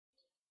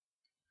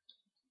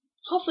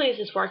hopefully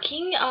this is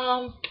working.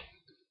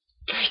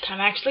 First time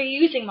actually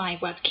using my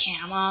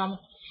webcam.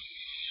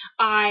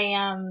 I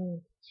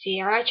am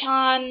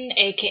Sierra-chan,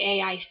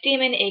 aka Ice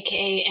Demon,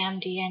 aka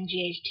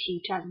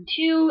MDNGHT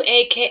 2002,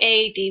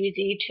 aka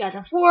DBZ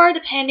 2004,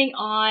 depending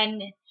on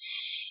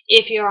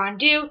if you're on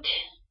Duped,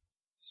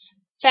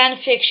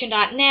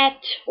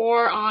 fanfiction.net,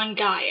 or on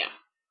Gaia.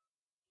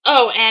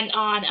 Oh, and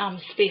on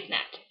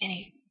SpaceNet.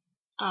 Any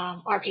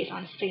RPs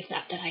on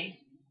SpaceNet that I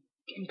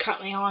am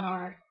currently on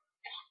or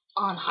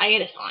on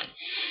hiatus on.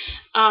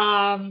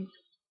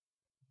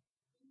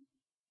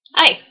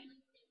 Hi.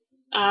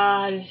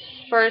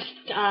 First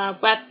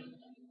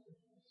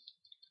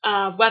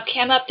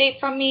webcam update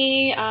from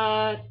me.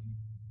 I'm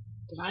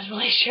not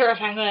really sure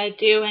if I'm gonna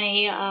do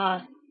any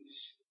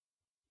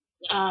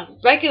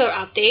regular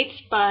updates,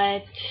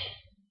 but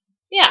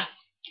yeah,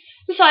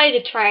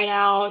 decided to try it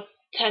out,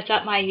 test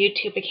out my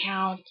YouTube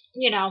account.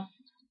 You know,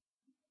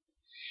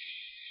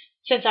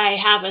 since I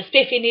have a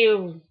spiffy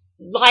new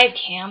live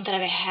cam that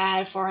I've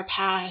had for a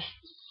past.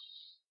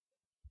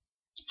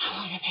 How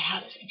long have I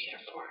had this computer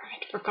for? I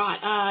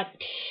forgot.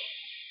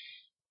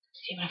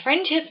 See, my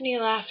friend Tiffany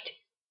left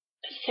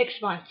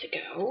 6 months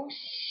ago,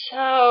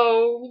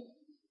 so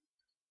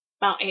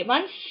about 8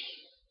 months,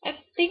 I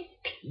think.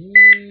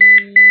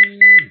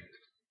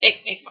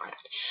 Ignore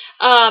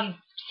that.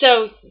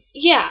 So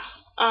yeah,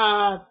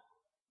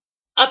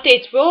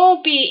 updates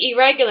will be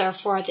irregular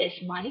for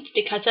this month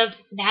because of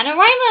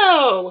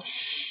NaNoWriMo,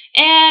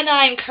 and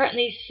I'm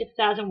currently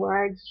 6,000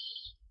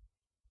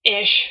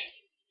 words-ish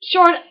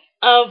short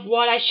of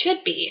what I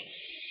should be.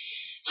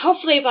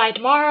 Hopefully by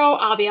tomorrow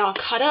I'll be all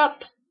caught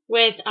up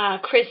with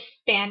Chris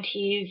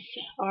Banty's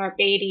or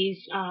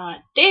Beatty's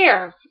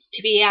dare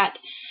to be at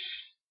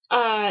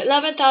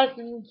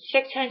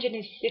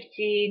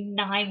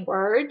 11,669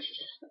 words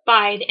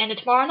by the end of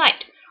tomorrow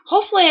night.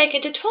 Hopefully I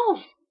get to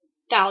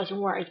 12,000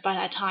 words by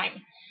that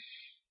time.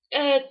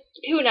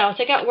 Who knows?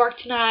 I got work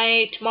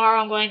tonight.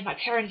 Tomorrow I'm going to my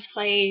parents'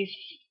 place.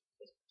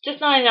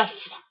 Just not enough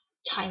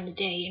time in the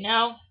day, you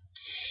know?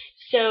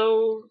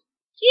 So,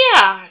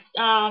 yeah.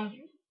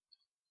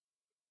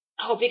 I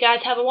hope you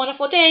guys have a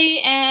wonderful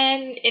day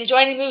and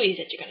enjoy the movies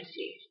that you're going to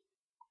see.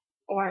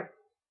 Or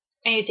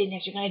anything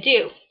that you're going to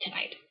do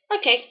tonight.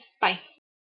 Okay, bye.